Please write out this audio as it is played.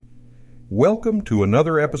Welcome to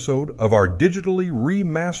another episode of our digitally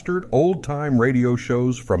remastered old-time radio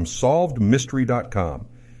shows from SolvedMystery.com.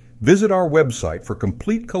 Visit our website for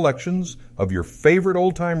complete collections of your favorite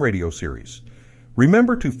old-time radio series.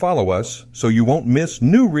 Remember to follow us so you won't miss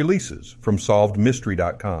new releases from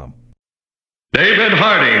SolvedMystery.com. David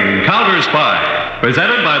Harding, Counterspy,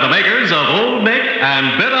 presented by the makers of Old Nick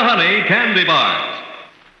and Bit of Honey candy bars.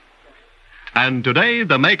 And today,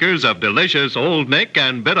 the makers of delicious Old Nick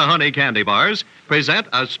and Bit of Honey candy bars present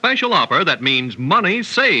a special offer that means money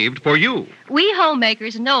saved for you. We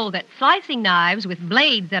homemakers know that slicing knives with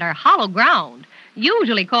blades that are hollow ground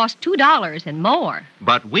usually cost $2 and more.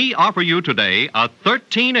 But we offer you today a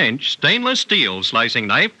 13-inch stainless steel slicing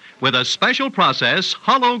knife with a special process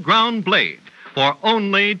hollow ground blade for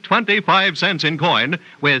only 25 cents in coin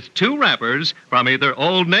with 2 wrappers from either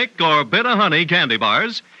Old Nick or Bit of Honey candy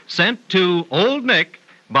bars sent to Old Nick,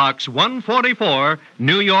 Box 144,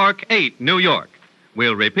 New York 8, New York.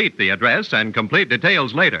 We'll repeat the address and complete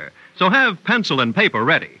details later, so have pencil and paper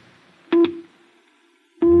ready.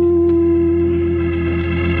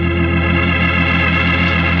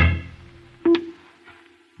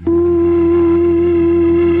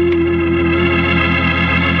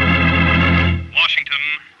 Washington,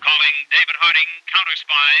 calling David Harding,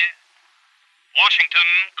 Counterspy. Washington,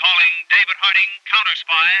 calling David Harding,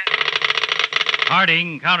 Counterspy.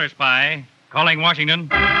 Harding, Counterspy. Calling Washington.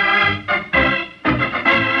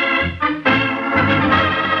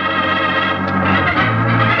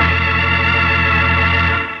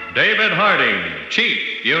 David Harding,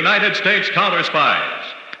 Chief, United States Counterspies,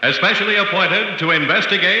 especially appointed to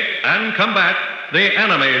investigate and combat the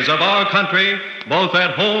enemies of our country, both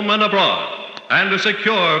at home and abroad, and to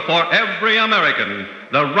secure for every American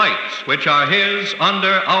the rights which are his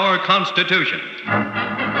under our Constitution.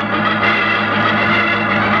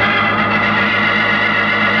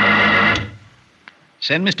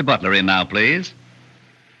 Send Mr. Butler in now, please.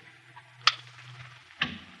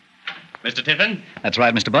 Mr. Tiffin? That's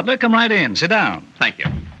right, Mr. Butler. Come right in. Sit down. Thank you.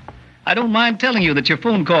 I don't mind telling you that your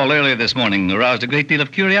phone call earlier this morning aroused a great deal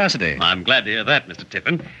of curiosity. I'm glad to hear that, Mr.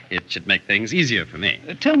 Tiffin. It should make things easier for me.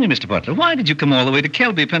 Tell me, Mr. Butler, why did you come all the way to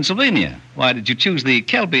Kelby, Pennsylvania? Why did you choose the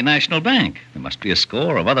Kelby National Bank? There must be a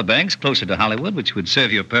score of other banks closer to Hollywood which would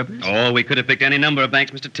serve your purpose. Oh, we could have picked any number of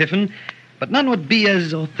banks, Mr. Tiffin, but none would be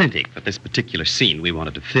as authentic for this particular scene we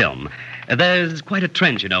wanted to film. There's quite a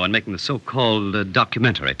trend, you know, in making the so-called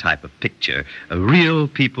documentary type of picture. Real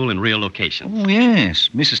people in real locations. Oh, yes.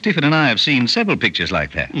 Mrs. Tiffin and I have seen several pictures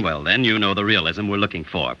like that. Well, then, you know the realism we're looking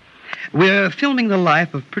for. We're filming the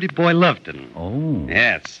life of Pretty Boy Loveton. Oh.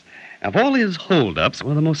 Yes. Of all his holdups,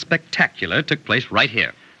 one of the most spectacular took place right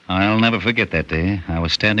here. I'll never forget that day. I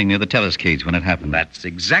was standing near the teller's cage when it happened. That's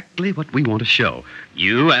exactly what we want to show.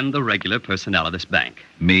 You and the regular personnel of this bank.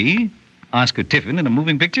 Me? Oscar Tiffin in a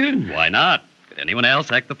moving picture? Why not? Could anyone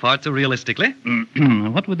else act the part so realistically?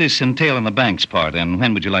 What would this entail on the bank's part, and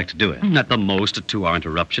when would you like to do it? At the most, a 2-hour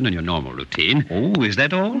interruption in your normal routine. Oh, is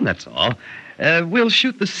that all? That's all. We'll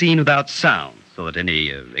shoot the scene without sound, so that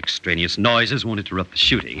any extraneous noises won't interrupt the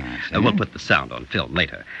shooting. We'll put the sound on film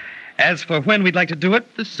later. As for when we'd like to do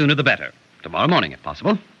it, the sooner the better. Tomorrow morning, if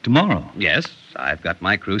possible. Tomorrow? Yes, I've got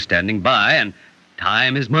my crew standing by, and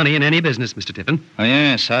time is money in any business, Mr. Tiffin. Oh,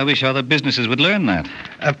 yes, I wish other businesses would learn that.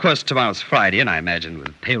 Of course, tomorrow's Friday, and I imagine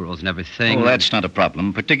with payrolls and everything... Oh, that's not a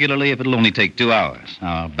problem, particularly if it'll only take 2 hours.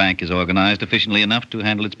 Our bank is organized efficiently enough to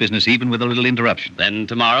handle its business even with a little interruption. Then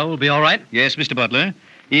tomorrow will be all right? Yes, Mr. Butler.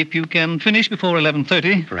 If you can finish before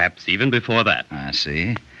 11:30. Perhaps even before that. I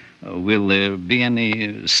see. Will there be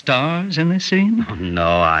any stars in this scene? Oh,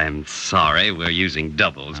 no, I'm sorry. We're using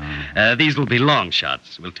doubles. These will be long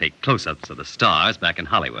shots. We'll take close-ups of the stars back in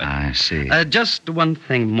Hollywood. I see. Just one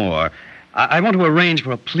thing more. I want to arrange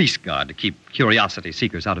for a police guard to keep curiosity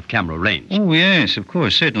seekers out of camera range. Oh, yes, of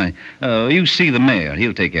course, certainly. You see the mayor.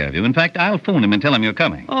 He'll take care of you. In fact, I'll phone him and tell him you're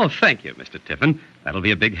coming. Oh, thank you, Mr. Tiffin. That'll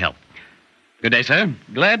be a big help. Good day, sir.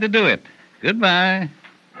 Glad to do it. Goodbye.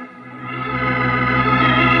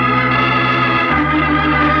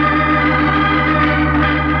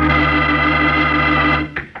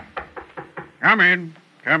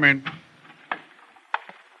 Come in.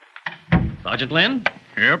 Sergeant Lynn?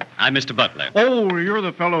 Yep. I'm Mr. Butler. Oh, you're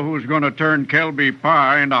the fellow who's going to turn Kelby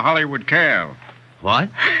Pie into Hollywood Cal. What?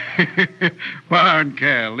 Pa and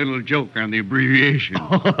Cal, little joke on the abbreviation.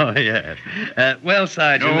 Oh, yes. Well,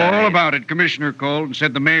 Sergeant... Know all about it. Commissioner called and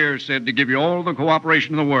said the mayor said to give you all the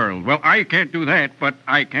cooperation in the world. Well, I can't do that, but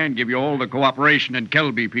I can give you all the cooperation in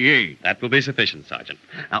Kelby, PA. That will be sufficient, Sergeant.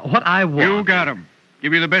 Now, what I want... You got 'em.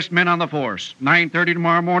 Give you the best men on the force. 9:30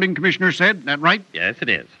 tomorrow morning, Commissioner said. That right? Yes, it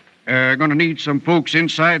is. Going to need some folks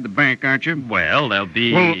inside the bank, aren't you? Well, there'll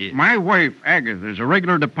be... Well, my wife, Agatha, is a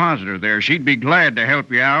regular depositor there. She'd be glad to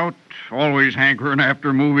help you out. Always hankering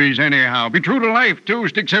after movies anyhow. Be true to life, too.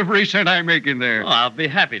 Sticks every cent I make in there. Oh, I'll be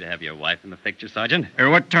happy to have your wife in the picture, Sergeant.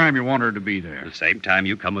 What time you want her to be there? The same time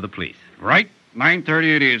you come with the police. Right.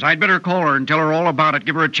 9:30 it is. I'd better call her and tell her all about it.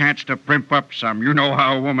 Give her a chance to primp up some. You know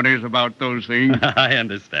how a woman is about those things. I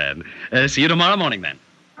understand. See you tomorrow morning, then.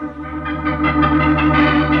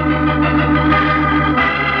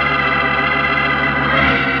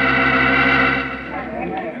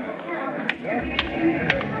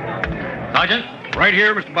 Sergeant? Right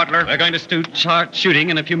here, Mr. Butler. We're going to start shooting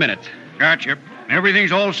in a few minutes. Gotcha.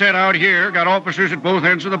 Everything's all set out here. Got officers at both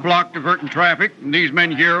ends of the block diverting traffic, and these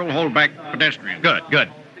men here will hold back pedestrians. Good.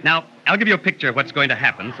 Now, I'll give you a picture of what's going to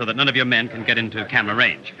happen so that none of your men can get into camera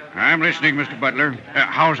range. I'm listening, Mr. Butler.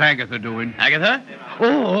 How's Agatha doing? Agatha?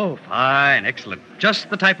 Oh, fine. Excellent. Just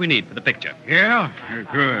the type we need for the picture. Yeah?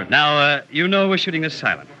 Good. Now, you know we're shooting this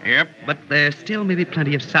silent. Yep. But there still may be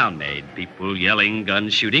plenty of sound made. People yelling,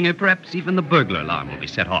 guns shooting, and perhaps even the burglar alarm will be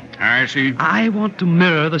set off. I see. I want to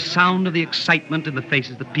mirror the sound of the excitement in the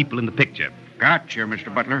faces of the people in the picture. Gotcha,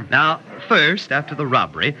 Mr. Butler. Now, first, after the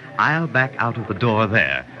robbery, I'll back out of the door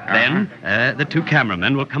there. Then, the two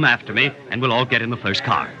cameramen will come after me, and we'll all get in the first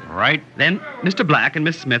car. Right. Then, Mr. Black and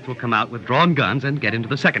Miss Smith will come out with drawn guns and get into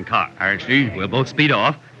the second car. I see. We'll both speed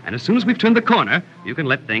off, and as soon as we've turned the corner, you can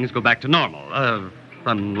let things go back to normal.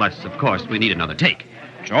 Unless, of course, we need another take.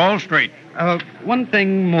 It's all straight. One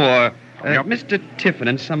thing more. Yep. Mr. Tiffin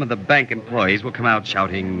and some of the bank employees will come out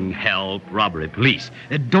shouting, help, robbery, police.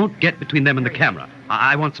 Don't get between them and the camera.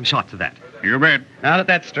 I want some shots of that. You bet. Now that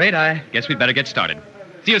that's straight, I guess we'd better get started.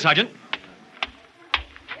 See you, Sergeant.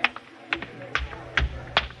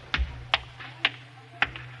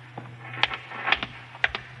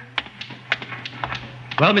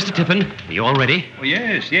 Well, Mr. Tiffin, are you all ready? Oh,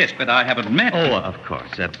 yes, but I haven't met. Oh, of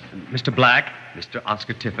course. Mr. Black, Mr.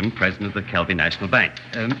 Oscar Tiffin, president of the Kelby National Bank.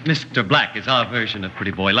 Mr. Black is our version of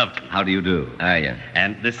Pretty Boy Loveton. How do you do? Yeah.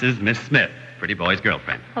 And this is Miss Smith, Pretty Boy's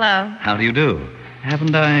girlfriend. Hello. How do you do?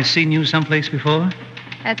 Haven't I seen you someplace before?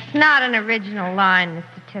 That's not an original line,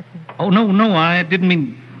 Mr. Tiffin. Oh, no, I didn't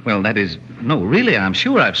mean... Well, that is... No, really, I'm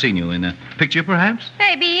sure I've seen you in a picture, perhaps.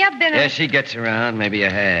 Maybe I've been... Yeah, she gets around. Maybe you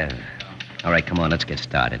have. All right, come on, let's get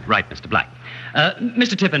started. Right, Mr. Black.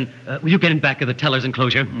 Mr. Tiffin, will you get in back of the teller's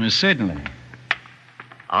enclosure? Certainly.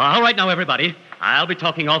 All right, now, everybody. I'll be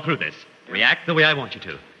talking all through this. React the way I want you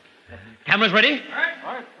to. Cameras ready?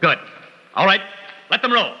 All right. Good. All right, let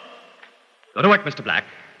them roll. Go to work, Mr. Black.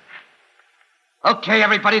 Okay,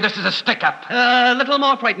 everybody, this is a stick-up. A little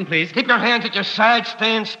more frightened, please. Keep your hands at your sides,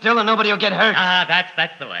 stand still, and nobody will get hurt.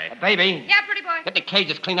 That's the way. Baby, Yeah, pretty boy. get the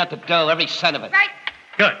cages clean out the dough, every cent of it. Right.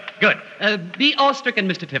 Good. Be awe-stricken,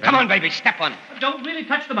 Mr. Tiffin. Come on, baby, step on it. Don't really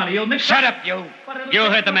touch the money. You'll mix Shut up, you. You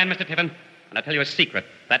heard the man, Mr. Tiffin. And I'll tell you a secret.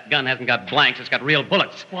 That gun hasn't got blanks, it's got real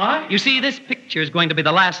bullets. What? You see, this picture is going to be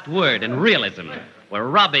the last word in realism. We're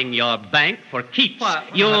robbing your bank for keeps.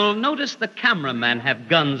 What? You'll notice the cameramen have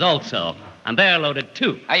guns also. And they're loaded,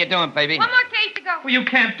 too. How you doing, baby? One more case to go. Well, you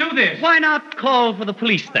can't do this. Why not call for the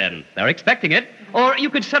police, then? They're expecting it. Or you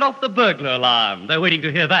could set off the burglar alarm. They're waiting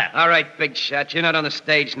to hear that. All right, big shot, you're not on the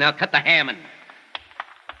stage now. Cut the hammering.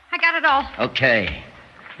 I got it all. Okay.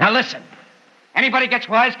 Now listen. Anybody gets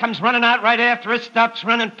wise, comes running out right after us, stops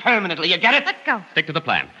running permanently. You get it? Let's go. Stick to the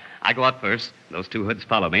plan. I go out first. Those two hoods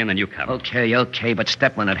follow me, and then you come. Okay, but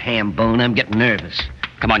step on that ham bone. I'm getting nervous.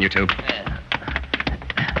 Come on, you two.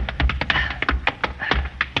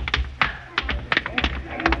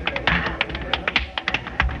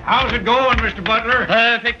 How's it going, Mr. Butler?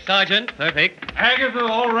 Perfect, Sergeant. Perfect. Agatha,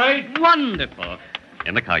 all right? Wonderful.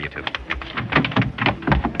 In the car, you two.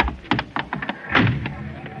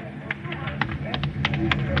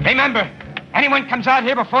 Remember, anyone comes out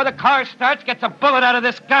here before the car starts gets a bullet out of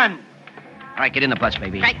this gun. All right, get in the bus,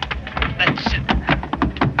 baby. Right. That's it.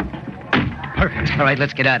 Perfect. All right,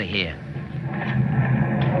 let's get out of here.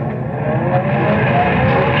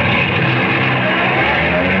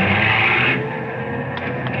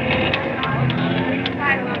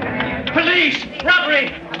 Police! Robbery!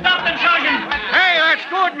 Stop them, Sergeant! Hey, that's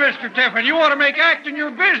good, Mr. Tiffin. You ought to make acting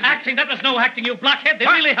your business. Acting? That was no acting, you blockhead. They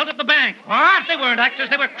What? really held at the bank. What? They weren't actors.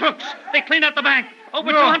 They were crooks. They cleaned out the bank.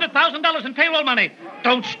 Over No. $200,000 in payroll money.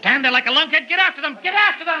 Don't stand there like a lunkhead. Get after them. Get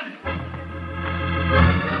after them.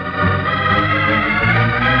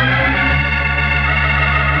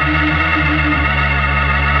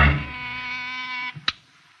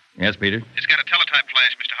 Yes, Peter? Just got a teletype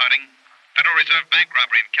flash, Mr. Harding. Federal Reserve Bank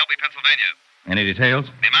robbery in Kelby, Pennsylvania. Any details?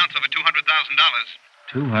 The amount's over $200,000.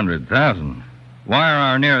 200,000. Wire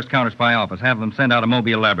our nearest Counterspy office. Have them send out a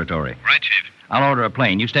mobile laboratory. Right, Chief. I'll order a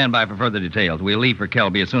plane. You stand by for further details. We'll leave for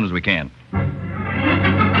Kelby as soon as we can.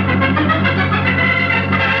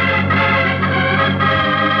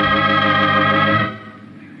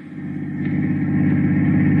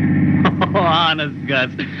 Oh, honest, Gus.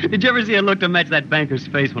 Did you ever see a look to match that banker's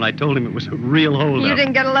face when I told him it was a real holdup? You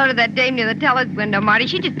didn't get a load of that dame near the teller's window, Marty.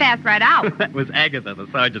 She just passed right out. That was Agatha, the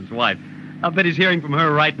sergeant's wife. I'll bet he's hearing from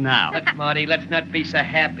her right now. Look, Marty, let's not be so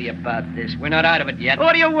happy about this. We're not out of it yet.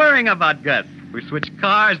 What are you worrying about, Gus? We switched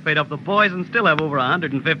cars, paid off the boys, and still have over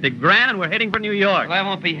 $150,000, and we're heading for New York. Well, I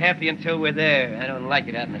won't be happy until we're there. I don't like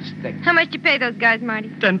it out in the sticks. How much you pay those guys, Marty?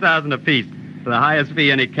 $10,000 apiece. The highest fee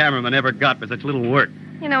any cameraman ever got for such little work.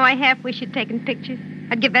 You know, I half wish you'd taken pictures.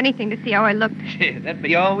 I'd give anything to see how I looked. That'd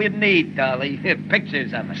be all we'd need, Dolly.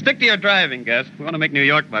 Pictures of us. Stick to your driving, Gus. We want to make New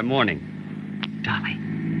York by morning. Dolly,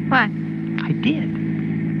 What? I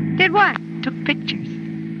did. Did what? Took pictures.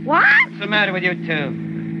 What? What's the matter with you two?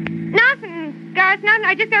 Nothing, guys, nothing.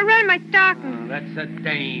 I just got rid of my stocking. Oh, that's a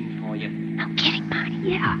dame for you. No kidding, Marty.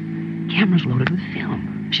 Yeah. Camera's loaded with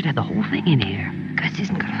film. Should have the whole thing in here. Gus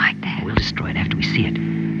isn't gonna like that. We'll destroy it after we see it.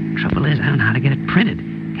 Trouble is, I don't know how to get it printed.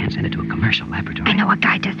 Can't send it to a commercial laboratory. I know a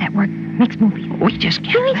guy does that work. Makes movies. We just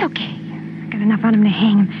can't. He's okay. I got enough on him to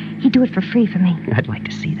hang him. He'd do it for free for me. I'd like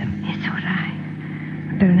to see them. Yeah, so would I.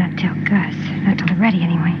 I better not tell Gus. Not till they're ready,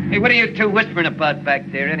 anyway. Hey, what are you two whispering about back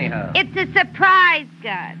there, anyhow? It's a surprise,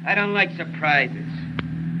 Gus. I don't like surprises.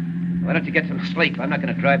 Why don't you get some sleep? I'm not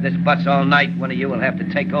going to drive this bus all night. One of you will have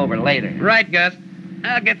to take over later. Right, Gus.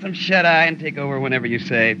 I'll get some shut-eye and take over whenever you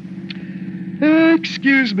say.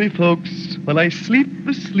 Excuse me, folks, while I sleep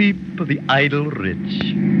the sleep of the idle rich.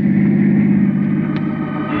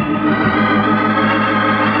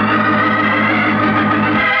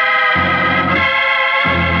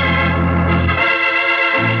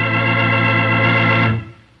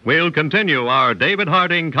 We'll continue our David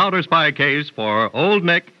Harding Counterspy case for Old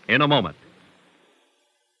Nick in a moment.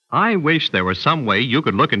 I wish there was some way you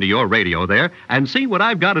could look into your radio there and see what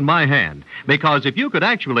I've got in my hand. Because if you could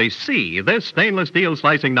actually see this stainless steel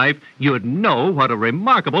slicing knife, you'd know what a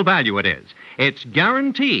remarkable value it is. It's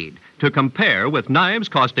guaranteed to compare with knives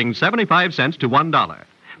costing 75 cents to $1.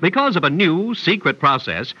 Because of a new secret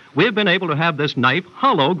process, we've been able to have this knife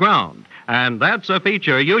hollow ground. And that's a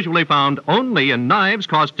feature usually found only in knives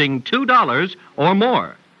costing $2 or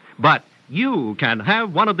more. But you can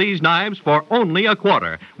have one of these knives for only a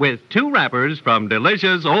quarter with 2 wrappers from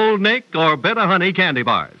delicious Old Nick or Bit of Honey candy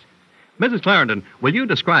bars. Mrs. Clarendon, will you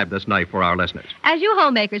describe this knife for our listeners? As you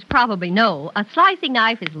homemakers probably know, a slicing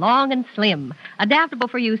knife is long and slim, adaptable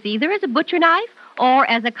for use either as a butcher knife or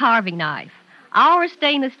as a carving knife. Our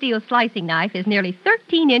stainless steel slicing knife is nearly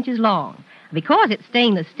 13 inches long. Because it's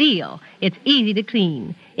stainless steel, it's easy to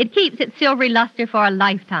clean. It keeps its silvery luster for a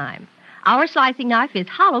lifetime. Our slicing knife is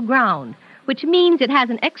hollow ground, which means it has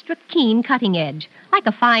an extra keen cutting edge, like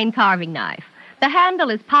a fine carving knife. The handle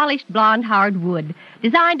is polished blonde hard wood,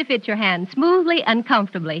 designed to fit your hand smoothly and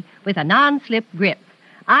comfortably with a non-slip grip.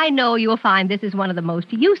 I know you'll find this is one of the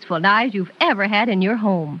most useful knives you've ever had in your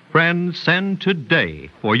home. Friends, send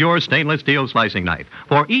today for your stainless steel slicing knife.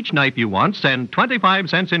 For each knife you want, send 25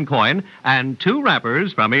 cents in coin and 2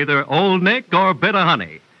 wrappers from either Old Nick or Bit of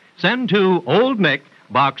Honey. Send to Old Nick,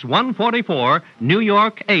 Box 144, New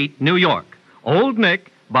York 8, New York. Old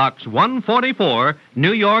Nick, Box 144,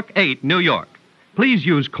 New York 8, New York. Please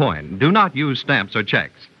use coin. Do not use stamps or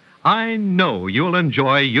checks. I know you'll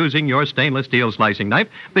enjoy using your stainless steel slicing knife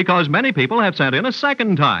because many people have sent in a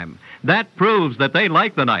second time. That proves that they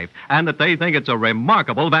like the knife and that they think it's a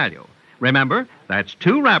remarkable value. Remember, that's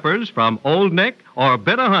 2 wrappers from Old Nick or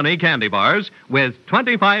Bit of Honey candy bars with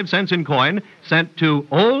 25 cents in coin sent to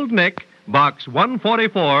Old Nick, Box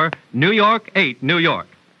 144, New York 8, New York.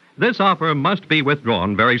 This offer must be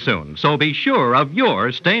withdrawn very soon, so be sure of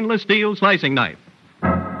your stainless steel slicing knife.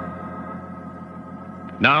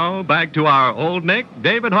 Now, back to our Old Nick,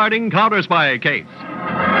 David Harding Counterspy case.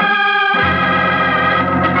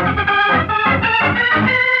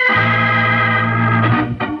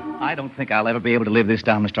 I don't think I'll ever be able to live this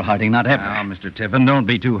down, Mr. Harding, not ever. Now, Mr. Tiffin, don't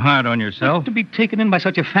be too hard on yourself. To be taken in by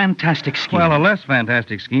such a fantastic scheme. Well, a less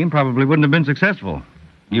fantastic scheme probably wouldn't have been successful.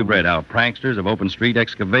 You've read how pranksters have opened street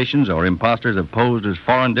excavations or imposters have posed as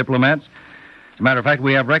foreign diplomats. As a matter of fact,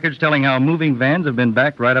 we have records telling how moving vans have been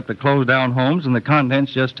backed right up to closed-down homes and the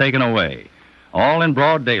contents just taken away. All in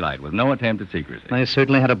broad daylight with no attempt at secrecy. They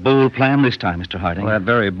certainly had a bold plan this time, Mr. Harding. Well, that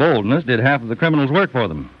very boldness did half of the criminals' work for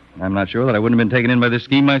them. I'm not sure that I wouldn't have been taken in by this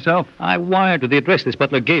scheme myself. I wired to the address this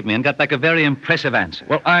butler gave me and got back a very impressive answer.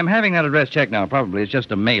 Well, I'm having that address checked now. Probably it's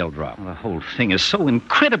just a mail drop. The whole thing is so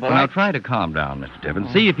incredible. Well, now, try to calm down, Mr. Tiffin.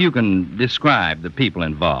 See if you can describe the people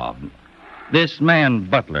involved. This man,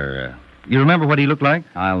 Butler, you remember what he looked like?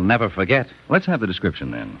 I'll never forget. Let's have the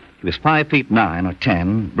description, then. He was 5 feet 9 or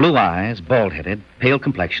 10, blue eyes, bald-headed, pale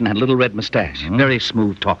complexion, had a little red mustache. Very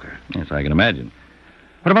smooth talker. Yes, I can imagine.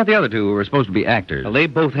 What about the other two who were supposed to be actors? Well, they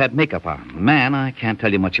both had makeup on. The man, I can't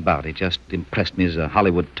tell you much about. He just impressed me as a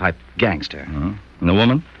Hollywood-type gangster. And the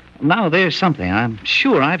woman? Now, there's something. I'm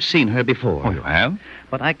sure I've seen her before. Oh, you have?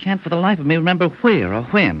 But I can't for the life of me remember where or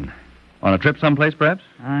when. On a trip someplace, perhaps?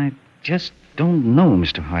 I just don't know,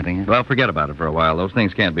 Mr. Harding. Well, forget about it for a while. Those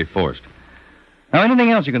things can't be forced. Now,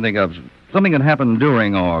 anything else you can think of? Something that happened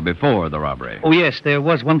during or before the robbery? Oh, yes, there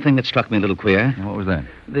was one thing that struck me a little queer. What was that?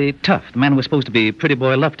 The tough, the man who was supposed to be Pretty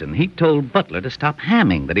Boy Lufton, he told Butler to stop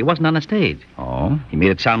hamming, that he wasn't on the stage. Oh? He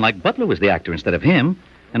made it sound like Butler was the actor instead of him.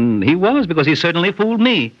 And he was, because he certainly fooled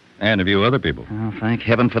me. And a few other people. Oh, thank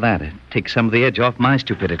heaven for that. It takes some of the edge off my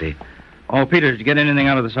stupidity. Oh, Peter, did you get anything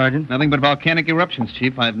out of the sergeant? Nothing but volcanic eruptions,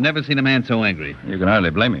 Chief. I've never seen a man so angry. You can hardly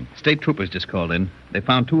blame him. State troopers just called in. They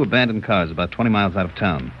found 2 abandoned cars about 20 miles out of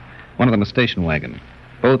town. One of them a station wagon.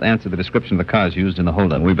 Both answer the description of the cars used in the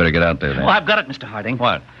holdup. We better get out there, then. Oh, I've got it, Mr. Harding.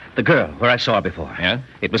 What? The girl, where I saw her before. Yeah?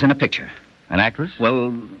 It was in a picture. An actress?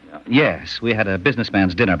 Well, yes. We had a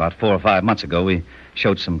businessman's dinner about 4 or 5 months ago. We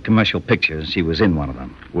showed some commercial pictures. She was in one of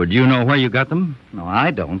them. Would you know where you got them? No, I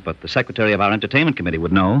don't, but the secretary of our entertainment committee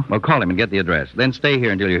would know. Well, call him and get the address. Then stay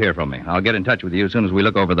here until you hear from me. I'll get in touch with you as soon as we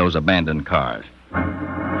look over those abandoned cars.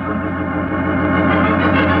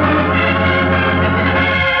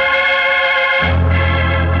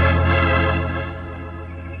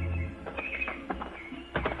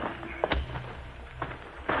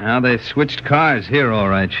 Now, they switched cars here, all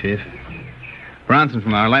right, Chief. Bronson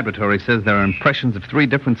from our laboratory says there are impressions of 3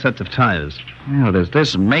 different sets of tires. Well, there's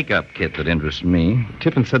this makeup kit that interests me.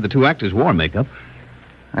 Tiffin said the 2 actors wore makeup.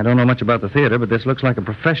 I don't know much about the theater, but this looks like a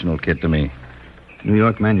professional kit to me. New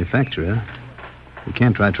York manufacturer. We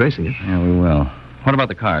can't try tracing it. Yeah, we will. What about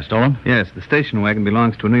the car? Stolen? Yes, the station wagon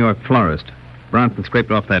belongs to a New York florist. Bronson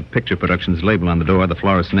scraped off that Picture Productions label on the door. The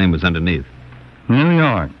florist's name was underneath. New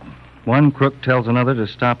York. One crook tells another to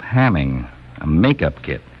stop hamming. A makeup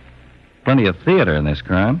kit. Plenty of theater in this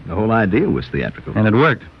crime. The whole idea was theatrical. And it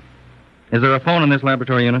worked. Is there a phone in this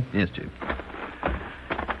laboratory unit? Yes, Chief.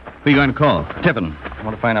 Who are you going to call? Tiffin. I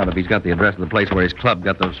want to find out if he's got the address of the place where his club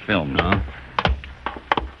got those films. No.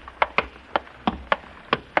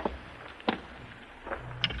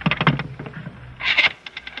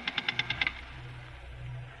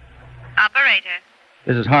 Operator.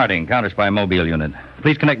 This is Harding, Counterspy Mobile Unit.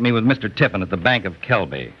 Please connect me with Mr. Tiffin at the Bank of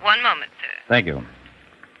Kelby. One moment, sir. Thank you.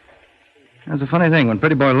 That's a funny thing. When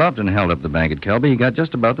Pretty Boy Lupton held up the bank at Kelby, he got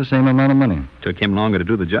just about the same amount of money. Took him longer to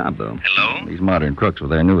do the job, though. Hello? These modern crooks with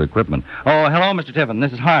their new equipment. Oh, hello, Mr. Tiffin.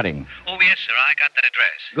 This is Harding. Oh, yes, sir. I got that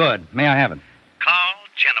address. Good. May I have it? Carl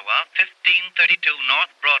Genoa, 1532 North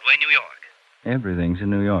Broadway, New York. Everything's in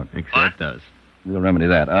New York. Except us. We'll remedy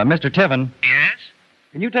that. Mr. Tiffin, Yes?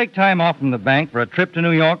 can you take time off from the bank for a trip to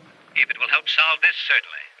New York? If it will help solve this,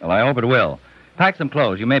 certainly. Well, I hope it will. Pack some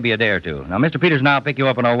clothes. You may be a day or two. Now, Mr. Peters and I'll pick you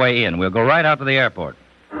up on our way in. We'll go right out to the airport.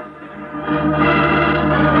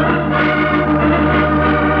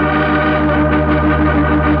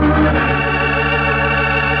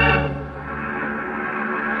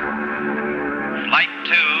 Flight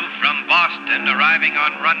 2 from Boston arriving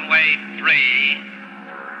on runway 3.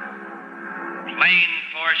 Plane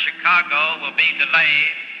for Chicago will be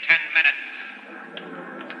delayed 10 minutes.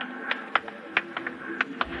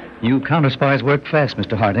 You counterspies work fast,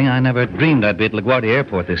 Mr. Harding. I never dreamed I'd be at LaGuardia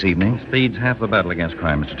Airport this evening. Speed's half the battle against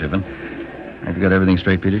crime, Mr. Tiffin. Have you got everything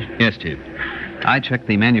straight, Peters? Yes, Chief. I checked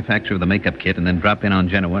the manufacturer of the makeup kit and then dropped in on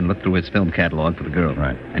Genoa and looked through his film catalog for the girl.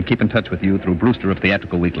 Right. And keep in touch with you through Brewster of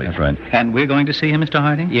Theatrical Weekly. That's right. And we're going to see him, Mr.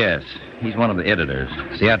 Harding? Yes. He's one of the editors.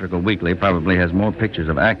 Theatrical Weekly probably has more pictures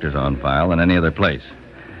of actors on file than any other place.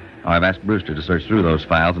 I've asked Brewster to search through those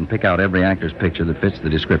files and pick out every actor's picture that fits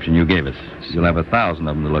the description you gave us. You'll have 1,000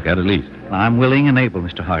 of them to look at least. I'm willing and able,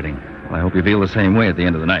 Mr. Harding. Well, I hope you feel the same way at the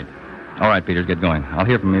end of the night. All right, Peters, get going. I'll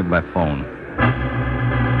hear from you by phone.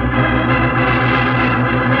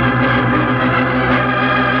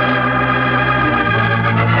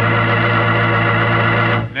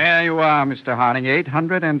 There you are, Mr. Harding.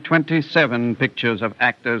 827 pictures of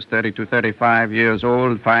actors 30 to 35 years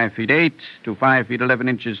old, 5 feet 8 to 5 feet 11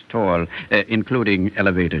 inches tall, including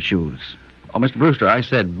elevator shoes. Oh, Mr. Brewster, I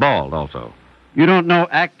said bald also. You don't know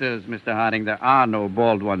actors, Mr. Harding. There are no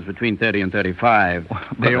bald ones between 30 and 35.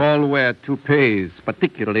 They all wear toupees,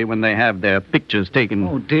 particularly when they have their pictures taken.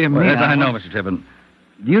 Oh, dear me. Well, yes, I know, Mr. Tiffin.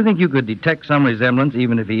 Do you think you could detect some resemblance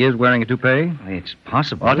even if he is wearing a toupee? It's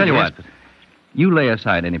possible. I'll tell you yes, what. You lay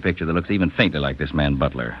aside any picture that looks even faintly like this man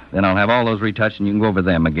Butler. Then I'll have all those retouched and you can go over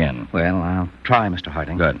them again. Well, I'll try, Mr.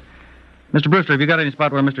 Harding. Good. Mr. Brewster, have you got any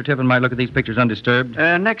spot where Mr. Tiffin might look at these pictures undisturbed?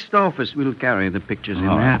 Next office, we'll carry the pictures in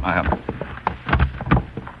All there. right, I have.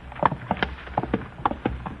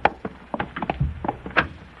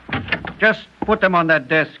 Just put them on that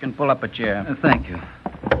desk and pull up a chair. Thank you.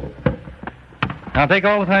 Now, take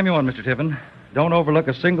all the time you want, Mr. Tiffin. Don't overlook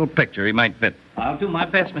a single picture he might fit. I'll do my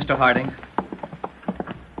best, Mr. Harding.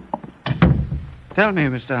 Tell me,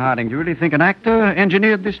 Mr. Harding, do you really think an actor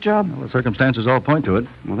engineered this job? Well, the circumstances all point to it.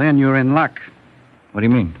 Well, then you're in luck. What do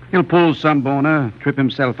you mean? He'll pull some boner, trip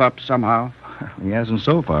himself up somehow. He hasn't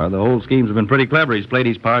so far. The whole schemes have been pretty clever. He's played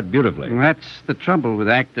his part beautifully. That's the trouble with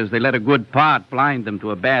actors. They let a good part blind them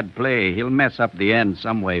to a bad play. He'll mess up the end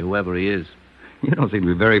some way, whoever he is. You don't seem to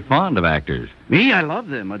be very fond of actors. Me, I love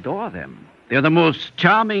them, adore them. They're the most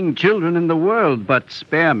charming children in the world, but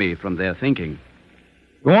spare me from their thinking.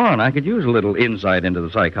 Go on. I could use a little insight into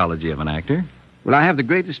the psychology of an actor. Well, I have the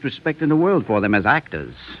greatest respect in the world for them as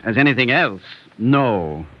actors. As anything else,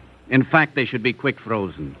 no. In fact, they should be quick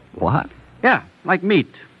frozen. What? Yeah, like meat.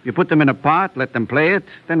 You put them in a pot, let them play it.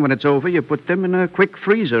 Then when it's over, you put them in a quick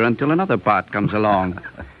freezer until another pot comes along.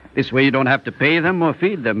 This way you don't have to pay them or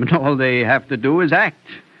feed them, and all they have to do is act.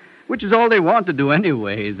 Which is all they want to do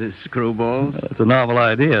anyway, the screwballs. It's a novel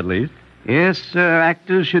idea, at least. Yes,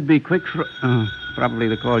 actors should be quick probably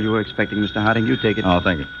the call you were expecting, Mr. Harding. You take it. Oh,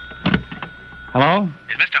 thank you. Hello?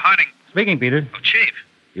 Is Mr. Harding? Speaking, Peter. Oh, Chief.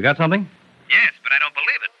 You got something? Yes, but I don't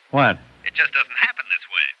believe it. What? It just doesn't happen this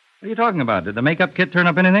way. What are you talking about? Did the makeup kit turn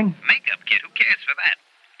up anything? Makeup kit? Who cares for that?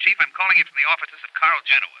 Chief, I'm calling you from the offices of Carl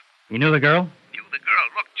Genoa. You knew the girl? You, the girl.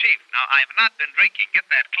 Look, Chief, now, I have not been drinking. Get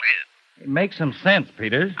that cleared. It makes some sense,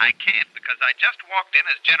 Peters. I can't, because I just walked in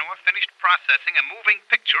as Genoa finished processing a moving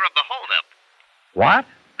picture of the holdup. What?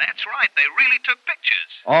 That's right. They really took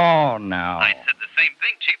pictures. Oh, no. I said the same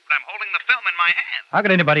thing, Chief, but I'm holding the film in my hand. How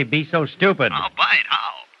could anybody be so stupid? I'll bite.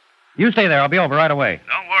 How? You stay there. I'll be over right away.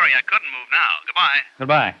 Don't worry. I couldn't move now. Goodbye.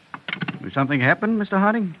 Goodbye. Did something happen, Mr.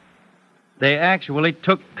 Harding? They actually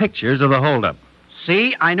took pictures of the holdup.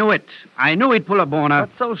 See, I knew it. I knew he'd pull a boner.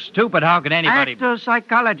 That's so stupid. How could anybody... Actor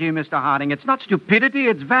psychology, Mr. Harding. It's not stupidity,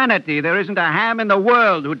 it's vanity. There isn't a ham in the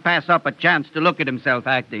world who'd pass up a chance to look at himself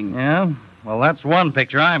acting. Yeah? Well, that's one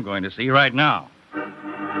picture I'm going to see right now.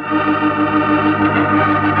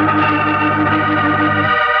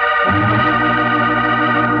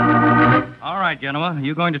 All right, Genoa.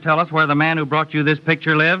 You going to tell us where the man who brought you this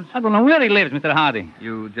picture lives? I don't know where he lives, Mr. Harding.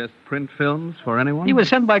 You just print films for anyone? He was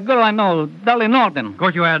sent by a girl I know, Dolly Norton. Of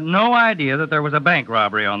course, you had no idea that there was a bank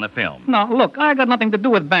robbery on the film. No, look, I got nothing to do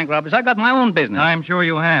with bank robberies. I got my own business. I'm sure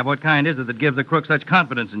you have. What kind is it that gives the crook such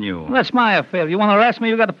confidence in you? Well, that's my affair. You want to arrest me,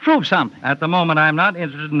 you got to prove something. At the moment, I'm not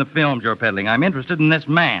interested in the films you're peddling. I'm interested in this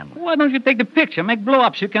man. Why don't you take the picture, make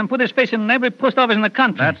blow-ups? You can put his face in every post office in the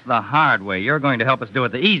country. That's the hard way. You're going to help us do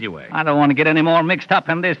it the easy way. I don't want to get any more mixed up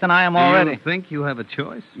in this than I am already. Do you think you have a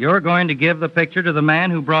choice? You're going to give the picture to the man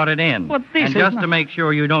who brought it in. But this and is just not... to make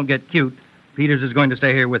sure you don't get cute, Peters is going to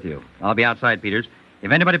stay here with you. I'll be outside, Peters.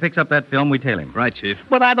 If anybody picks up that film, we tail him. Right, Chief.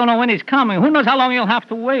 But I don't know when he's coming. Who knows how long you'll have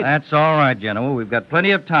to wait? That's all right, Genoa. We've got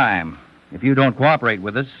plenty of time. If you don't cooperate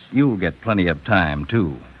with us, you'll get plenty of time,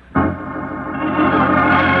 too.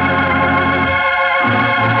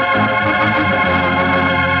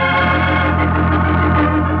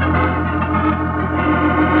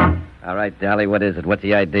 All right, Dolly, what is it? What's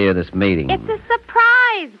the idea of this meeting? It's a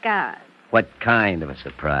surprise, Gus. What kind of a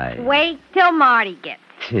surprise? Wait till Marty gets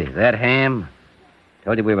Gee, that ham?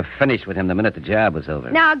 Told you we were finished with him the minute the job was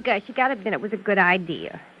over. Now, Gus, you gotta admit it was a good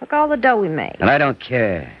idea. Look all the dough we made. And I don't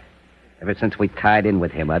care. Ever since we tied in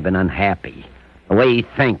with him, I've been unhappy. The way he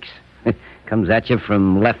thinks. Comes at you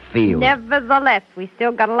from left field. Nevertheless, we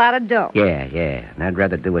still got a lot of dough. Yeah. And I'd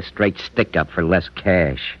rather do a straight stick-up for less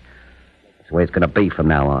cash. That's the way it's going to be from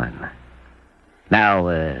now on.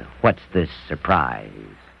 Now, what's this surprise?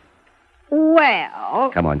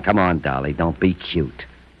 Well... Come on, Dolly. Don't be cute.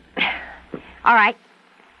 All right.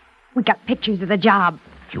 We got pictures of the job.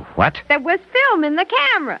 You what? There was film in the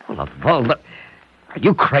camera. Well, look. Are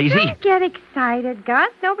you crazy? Don't get excited, Gus.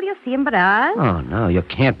 Nobody will see him but us. Oh, no, you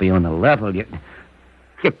can't be on the level.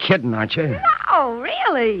 You're kidding, aren't you? No,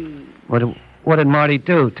 really. What did Marty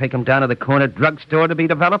do? Take him down to the corner drugstore to be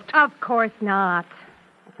developed? Of course not.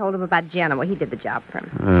 I told him about Genoa. He did the job for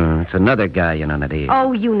him. It's another guy in on it here.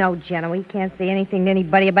 Oh, you know, General, he can't say anything to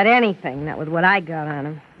anybody about anything. That was what I got on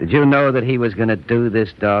him. Did you know that he was going to do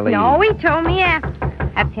this, Dolly? No, he told me after.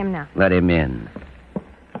 That's him now. Let him in.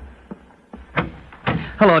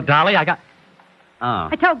 Hello, Dolly. I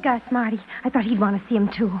I told Gus, Marty. I thought he'd want to see him,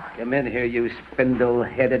 too. Come in here, you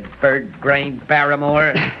spindle-headed, bird-brained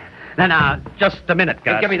Barrymore. Now, just a minute,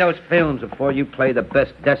 Gus. Hey, give me those films before you play the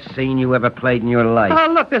best death scene you ever played in your life.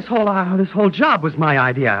 Oh, look, this whole job was my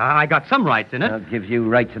idea. I got some rights in it. I'll give you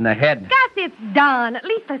rights in the head. Gus, it's done. At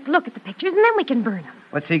least let's look at the pictures, and then we can burn them.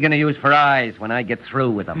 What's he going to use for eyes when I get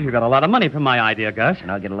through with them? You got a lot of money from my idea, Gus. And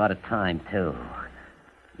I'll get a lot of time, too.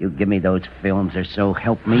 You give me those films or so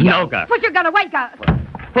help me. No, Gus. Put your gun away, Gus.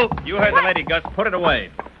 You heard the lady, Gus. Put it away.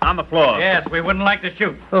 On the floor. Yes, we wouldn't like to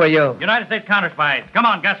shoot. Who are you? United States Counterspy. Come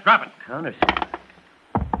on, Gus, drop it. Counterspy.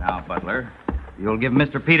 Now, Butler, you'll give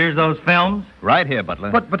Mr. Peters those films? Right here, Butler.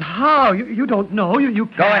 But how? You don't know. You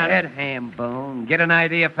can't. Go ahead, Hambone. Get an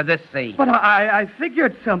idea for this scene. But I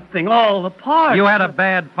figured something. All the parts. You had a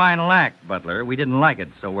bad final act, Butler. We didn't like it,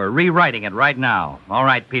 so we're rewriting it right now. All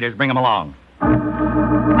right, Peters, bring him along.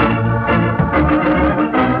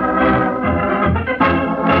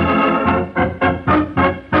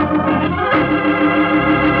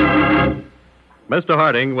 Mr.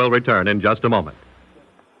 Harding will return in just a moment.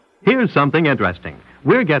 Here's something interesting.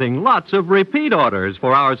 We're getting lots of repeat orders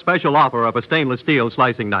for our special offer of a stainless steel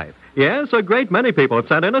slicing knife. Yes, a great many people have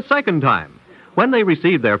sent in a second time. When they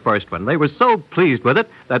received their first one, they were so pleased with it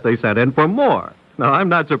that they sent in for more. Now, I'm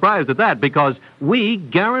not surprised at that because we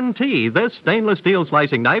guarantee this stainless steel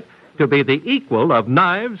slicing knife to be the equal of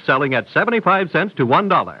knives selling at 75 cents to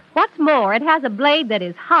 $1. What's more, it has a blade that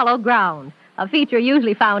is hollow ground, a feature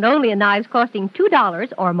usually found only in knives costing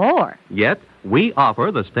 $2 or more. Yet, we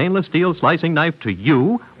offer the stainless steel slicing knife to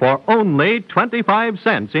you for only 25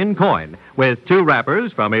 cents in coin, with 2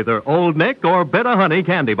 wrappers from either Old Nick or Bit of Honey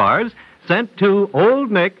candy bars sent to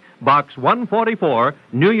Old Nick, Box 144,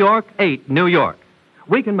 New York 8, New York.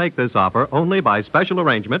 We can make this offer only by special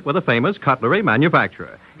arrangement with a famous cutlery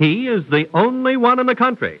manufacturer. He is the only one in the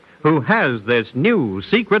country who has this new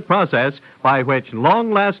secret process by which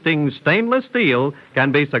long-lasting stainless steel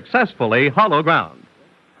can be successfully hollow ground.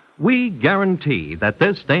 We guarantee that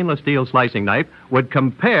this stainless steel slicing knife would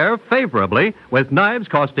compare favorably with knives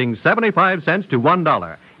costing 75 cents to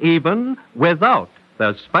 $1, even without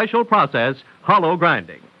the special process, hollow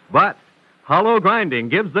grinding. But hollow grinding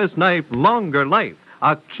gives this knife longer life,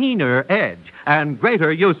 a keener edge, and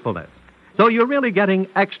greater usefulness. So you're really getting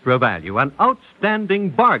extra value, an outstanding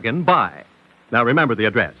bargain buy. Now remember the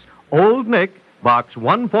address, Old Nick, Box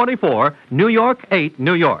 144, New York 8,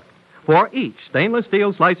 New York. For each stainless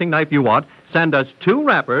steel slicing knife you want, send us 2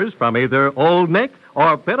 wrappers from either Old Nick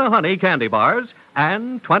or Bit of Honey candy bars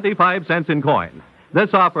and 25 cents in coin. This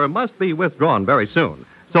offer must be withdrawn very soon,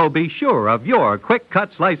 so be sure of your quick-cut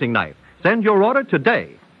slicing knife. Send your order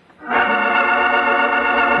today.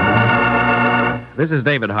 This is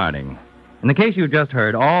David Harding. In the case you just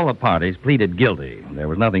heard, all the parties pleaded guilty. There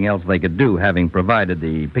was nothing else they could do, having provided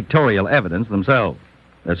the pictorial evidence themselves.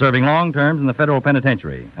 They're serving long terms in the federal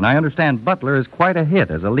penitentiary, and I understand Butler is quite a hit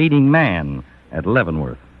as a leading man at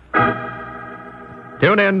Leavenworth.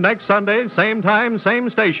 Tune in next Sunday, same time, same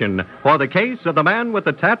station, for the case of the man with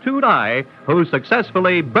the tattooed eye who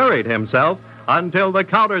successfully buried himself until the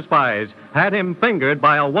counterspies had him fingered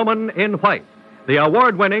by a woman in white. The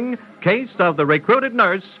award-winning Case of the Recruited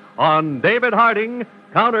Nurse on David Harding,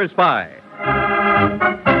 Counterspy.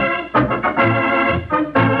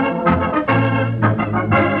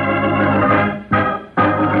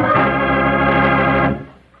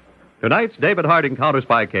 Tonight's David Harding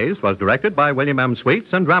Counterspy case was directed by William M. Sweets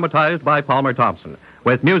and dramatized by Palmer Thompson,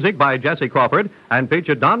 with music by Jesse Crawford and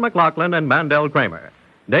featured Don McLaughlin and Mandel Kramer.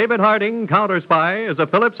 David Harding Counterspy is a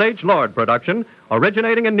Phillips H. Lord production,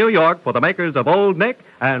 originating in New York for the makers of Old Nick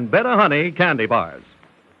and Bit of Honey candy bars.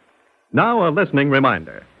 Now, a listening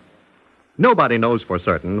reminder. Nobody knows for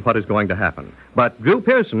certain what is going to happen, but Drew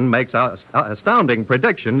Pearson makes astounding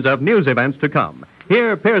predictions of news events to come.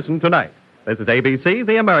 Hear Pearson tonight. This is ABC,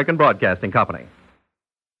 the American Broadcasting Company.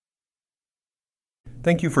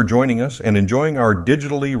 Thank you for joining us and enjoying our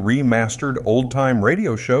digitally remastered old-time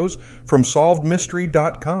radio shows from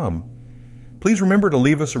SolvedMystery.com. Please remember to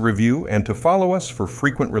leave us a review and to follow us for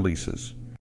frequent releases.